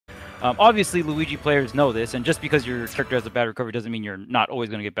Obviously, Luigi players know this, and just because your character has a bad recovery doesn't mean you're not always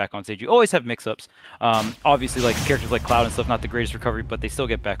going to get back on stage. You always have mix-ups. Obviously, like characters like Cloud and stuff, not the greatest recovery, but they still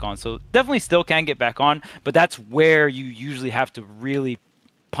get back on. So definitely still can get back on, but that's where you usually have to really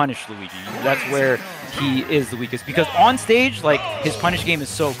punish Luigi. That's where he is the weakest, because on stage, like, his punish game is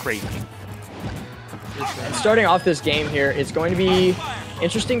so crazy. And starting off this game here, it's going to be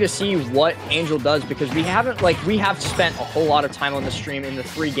interesting to see what Angel does, because we have spent a whole lot of time on the stream in the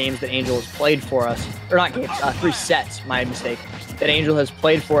 3 games that Angel has played for us, or not games, 3 sets, my mistake, that Angel has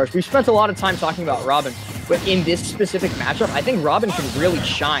played for us. We've spent a lot of time talking about Robin, but in this specific matchup, I think Robin can really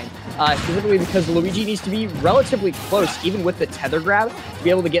shine. Specifically because Luigi needs to be relatively close, even with the tether grab, to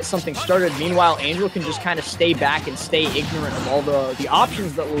be able to get something started. Meanwhile, Angel can just kind of stay back and stay ignorant of all the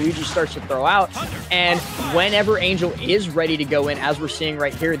options that Luigi starts to throw out. And whenever Angel is ready to go in, as we're seeing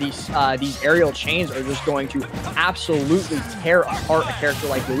right here, these aerial chains are just going to absolutely tear apart a character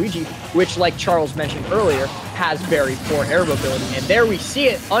like Luigi, which, like Charles mentioned earlier, has very poor air mobility. And there we see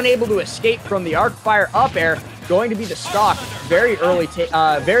it, unable to escape from the arc fire up air. Going to be the stock, very early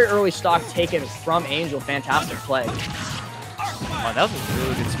stock taken from Angel. Fantastic play. Wow, that was a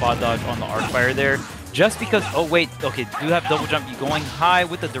really good spot dodge on the arc fire there. Just because, oh wait, okay, do have double jump. You going high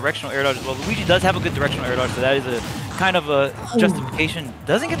with the directional air dodge as well. Luigi does have a good directional air dodge, so that is a kind of a justification.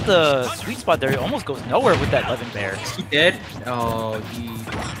 Doesn't get the sweet spot there. He almost goes nowhere with that 11 bear. He did? Oh, he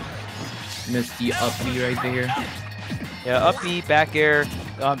missed the up B right there. Yeah, up B, back air.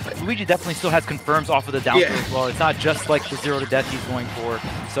 Luigi definitely still has confirms off of the down throw as well. It's not just like the 0 to death he's going for.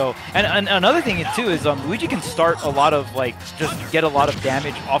 So, and another thing too is Luigi can start a lot of just get a lot of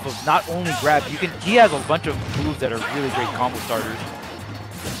damage off of not only grab. He has a bunch of moves that are really great combo starters.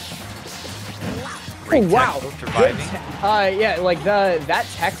 Oh, wow. Yeah, like that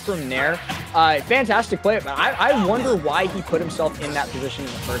tech from Nair, fantastic play. But I wonder why he put himself in that position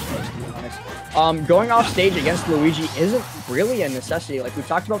in the first place, to be honest. Going off stage against Luigi isn't really a necessity. Like, we've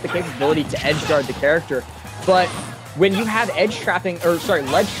talked about the capability to edge guard the character, but when you have ledge trapping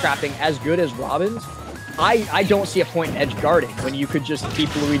as good as Robin's, I don't see a point in edge guarding when you could just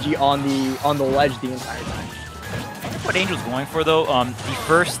keep Luigi on the ledge the entire time. What Angel's going for though, the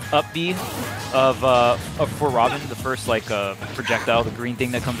first up B for Robin, the first like projectile, the green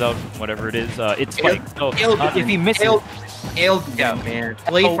thing that comes out, whatever it is, it's like so if he misses. Man.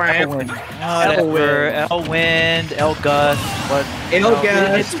 Play for Elwind, Elgus, what?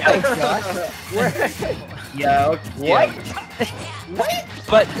 Elgus. Yeah. What? What?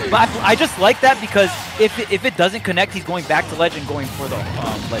 But I just like that because if it doesn't connect, he's going back to ledge and going for the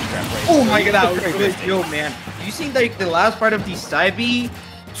ledge grab. Right? Oh my god, that was really cool, man. You see like the last part of the side B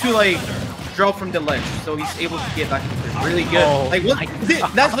to like drop from the ledge, so he's able to get back into it. Really good. Oh, like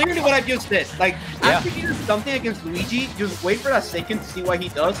that's literally what I just did. Like after you do something against Luigi, just wait for that second to see what he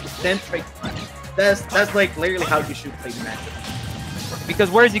does, then try. That's like literally how you should play the match. Because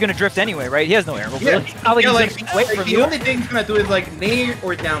where is he going to drift anyway, right? He has no air mobility. The only thing he's going to do is like nair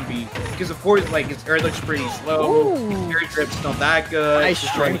or down B, because of course like his air looks pretty slow. Air drift's not that good. Nice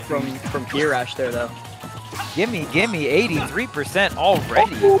strength from Kiyarash there though. Give me 83%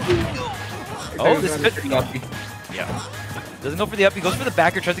 already. Oh, this could be. Yeah. Doesn't go for the up, he goes for the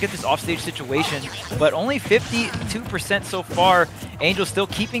backer, tries to get this offstage situation, but only 52% so far. Angel still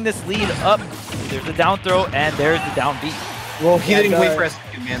keeping this lead up. There's the down throw, and there's the down B. Well, he didn't wait for us,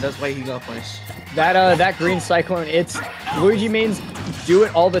 man. That's why he got punished. That green cyclone, it's Luigi mains do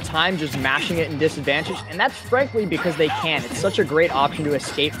it all the time, just mashing it in disadvantage, and that's frankly because they can. It's such a great option to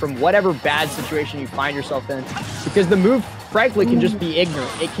escape from whatever bad situation you find yourself in, because the move frankly can just be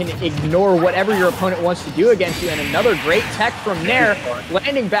ignorant. It can ignore whatever your opponent wants to do against you. And another great tech from Nair,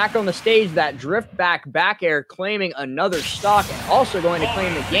 landing back on the stage, that drift back air, claiming another stock, and also going to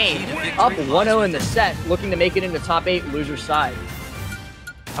claim the game. Up 1-0 in the set, looking to make it into top 8, loser's side.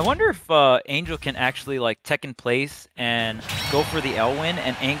 I wonder if Angel can actually like tech in place and go for the L win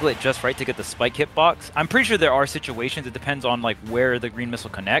and angle it just right to get the spike hitbox. I'm pretty sure there are situations, it depends on like where the green missile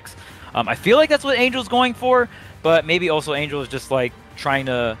connects. I feel like that's what Angel's going for, but maybe also Angel is just like trying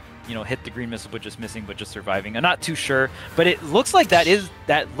to, you know, hit the green missile but just missing, but just surviving. I'm not too sure, but it looks like that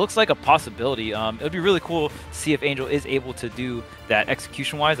looks like a possibility. It would be really cool to see if Angel is able to do that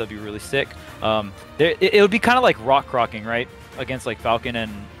execution-wise. That'd be really sick. It would be kind of like rock-rocking, right? Against like Falcon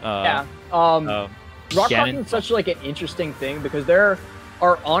and rock-rocking is such like an interesting thing because there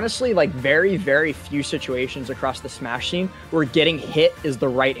are honestly like very, very few situations across the Smash scene where getting hit is the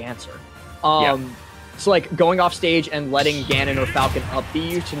right answer. So like going off stage and letting Ganon or Falcon up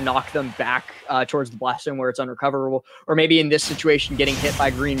B you to knock them back towards the blast zone where it's unrecoverable, or maybe in this situation getting hit by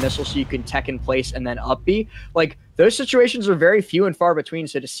green missile so you can tech in place and then up B. Like those situations are very few and far between.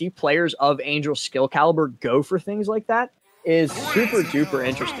 So to see players of Angel's skill caliber go for things like that is super duper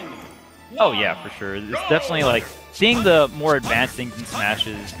interesting. Oh yeah, for sure. It's definitely like seeing the more advanced things in Smash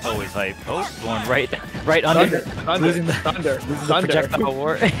is always hype. Oh, going right under, losing the projectile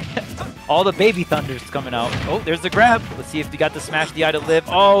war. All the baby thunders coming out. Oh, there's the grab. Let's see if he got the Smash DI to live.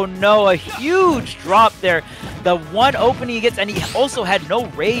 Oh no, a huge drop there. The one opening he gets, and he also had no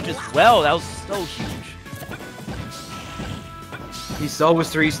rage as well. That was so huge. He's always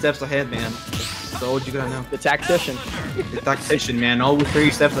 3 steps ahead, man. That's all you gotta know. The tactician. The tactician, man. Always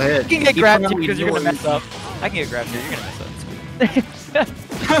 3 steps ahead. You can get grabbed here because you're gonna mess up. I can get grabbed here. You're gonna mess up.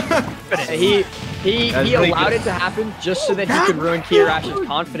 He allowed it to happen just so that he could ruin Kiyarash's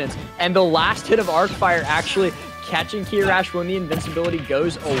confidence. And the last hit of Arcfire actually catching Kiyarash when the invincibility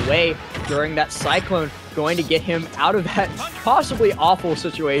goes away during that Cyclone, going to get him out of that possibly awful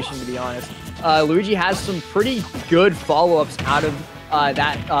situation, to be honest. Luigi has some pretty good follow-ups out of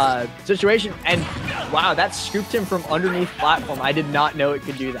that situation, and wow, that scooped him from underneath platform. I did not know it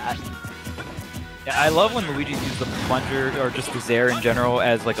could do that. Yeah, I love when Luigi uses the plunger or just the Zair in general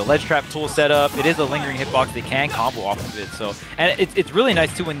as like a ledge trap tool setup. It is a lingering hitbox. They can combo off of it. So, and it's really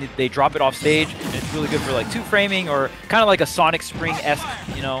nice too when they drop it off stage, and it's really good for like 2 framing or kind of like a Sonic Spring-esque,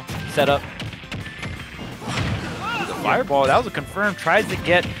 you know, setup. The fireball, that was a confirm. Tries to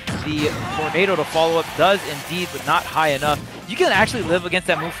get the tornado to follow up. Does indeed, but not high enough. You can actually live against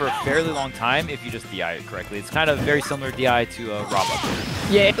that move for a fairly long time if you just DI it correctly. It's kind of very similar DI to Rob up there.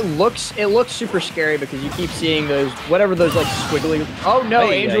 Yeah, it looks super scary because you keep seeing those, whatever those like squiggly, oh no,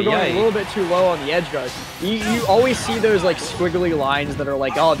 Angel going a little bit too low on the edge guard. You always see those like squiggly lines that are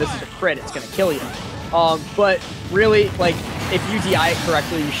like, oh, this is a crit, it's gonna kill you. But really, like, if you DI it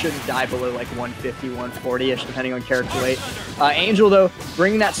correctly, you shouldn't die below like 150, 140-ish, depending on character weight. Angel, though,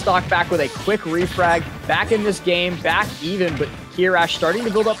 bringing that stock back with a quick refrag, back in this game, back even, but Kiyarash starting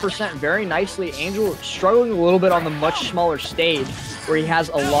to build up percent very nicely. Angel struggling a little bit on the much smaller stage, where he has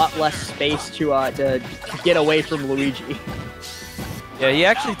a lot less space to get away from Luigi. Yeah, he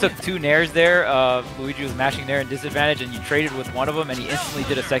actually took 2 nairs there. Luigi was mashing there in disadvantage, and you traded with one of them, and he instantly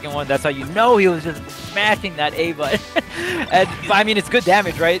did a second one. That's how you know he was just smashing that A button. And I mean, it's good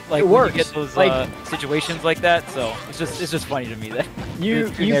damage, right? Like, it works. When you get those situations like that. So it's just funny to me that you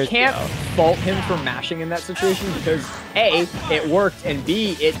can't fault him for mashing in that situation because A, it worked, and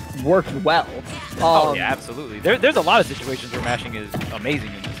B, it worked well. Oh yeah, absolutely. There's a lot of situations where mashing is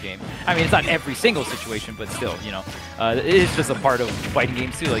amazing in this game. I mean, it's not every single situation, but still, you know, it is just a part of fighting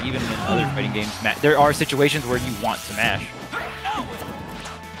games too. Like even in other fighting games, there are situations where you want to mash.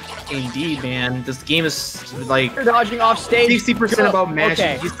 Indeed, man. This game is like you're dodging off stage. 60% about mashing.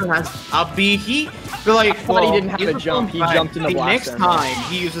 Okay. He still has up B. He feel like he didn't have a jump. He jumped in the blast. Next time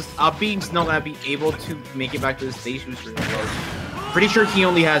he uses up B, he's not gonna be able to make it back to the stage. Pretty sure he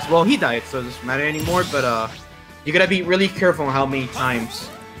only has. Well, he died, so it doesn't matter anymore. But you gotta be really careful on how many times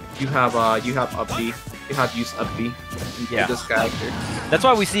you have up B. You have used up B. Yeah. This character. That's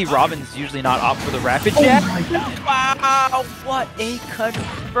why we see Robin's usually not opt for the rapid jab. Wow, what a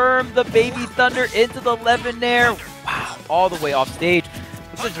confirm. The baby thunder into the 11 there. Wow, all the way off stage.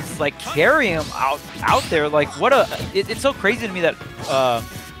 This is just like carrying him out there. Like what a, it's so crazy to me that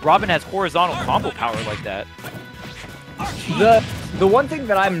Robin has horizontal combo power like that. The one thing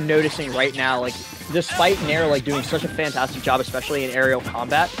that I'm noticing right now, like despite Nair like doing such a fantastic job, especially in aerial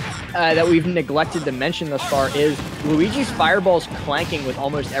combat, that we've neglected to mention thus far is Luigi's fireballs clanking with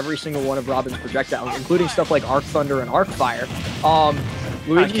almost every single one of Robin's projectiles, including stuff like Arc Thunder and Arc Fire.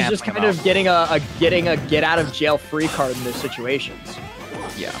 Luigi's just kind of getting a get out of jail free card in those situations.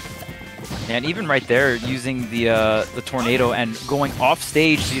 Yeah. And even right there, using the tornado and going off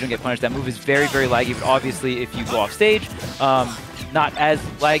stage so you don't get punished, that move is very, very laggy. But obviously, if you go off stage, not as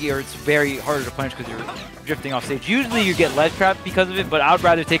laggy, or it's very harder to punish because you're drifting off stage. Usually, you get ledge trap because of it, but I would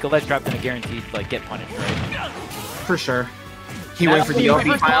rather take a ledge trap than a guaranteed like get punished, right? For sure. He went for the OP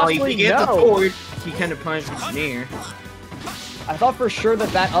finally. He gets the forward. He kind of punished with Nair. I thought for sure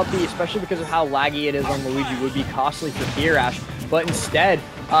that up B, especially because of how laggy it is on Luigi, would be costly for Kiyarash, but instead,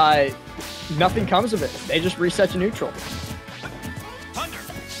 nothing comes of it. They just reset to neutral.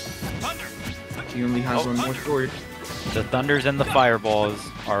 He only has one more sword. The thunders and the fireballs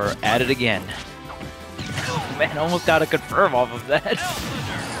are at it again. Man, almost got a confirm off of that.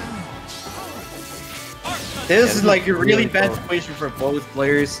 This is like a really bad situation for both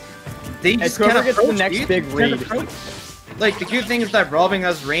players. They just can't get the next big read. Like the good thing is that Robin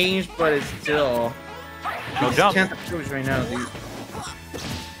has range, but it's still no jump. Can't approach right now, dude.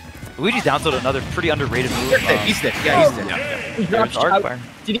 Luigi down tilt, another pretty underrated move. He's dead. Yeah, he's dead. Yeah. He dropped Arc fire.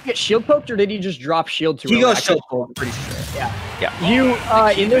 Did he get shield poked or did he just drop shield to He roll? goes shield poke, I'm pretty sure. Yeah. You,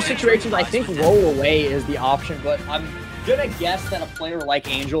 in those situations, I think roll away is the option, but I'm gonna guess that a player like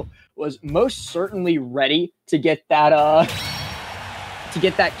Angel was most certainly ready to get that,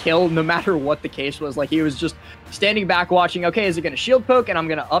 kill, no matter what the case was. Like, he was just standing back watching, okay, is it gonna shield poke and I'm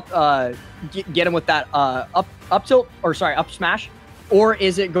gonna get him with that, up tilt, or sorry, up smash? Or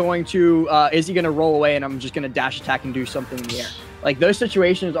is it going to, is he gonna roll away and I'm just gonna dash attack and do something in the air? Like, those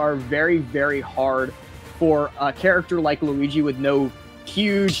situations are very, very hard for a character like Luigi with no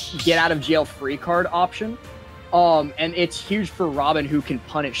huge get out of jail free card option. And it's huge for Robin, who can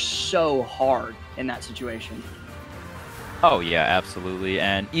punish so hard in that situation. Oh yeah, absolutely.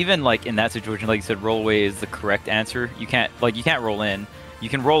 And even like in that situation, like you said, roll away is the correct answer. You can't roll in. You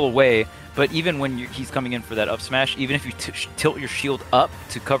can roll away, but even when he's coming in for that up smash, even if you tilt your shield up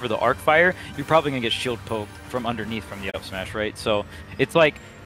to cover the arc fire, you're probably gonna get shield poked from underneath from the up smash, right? So it's like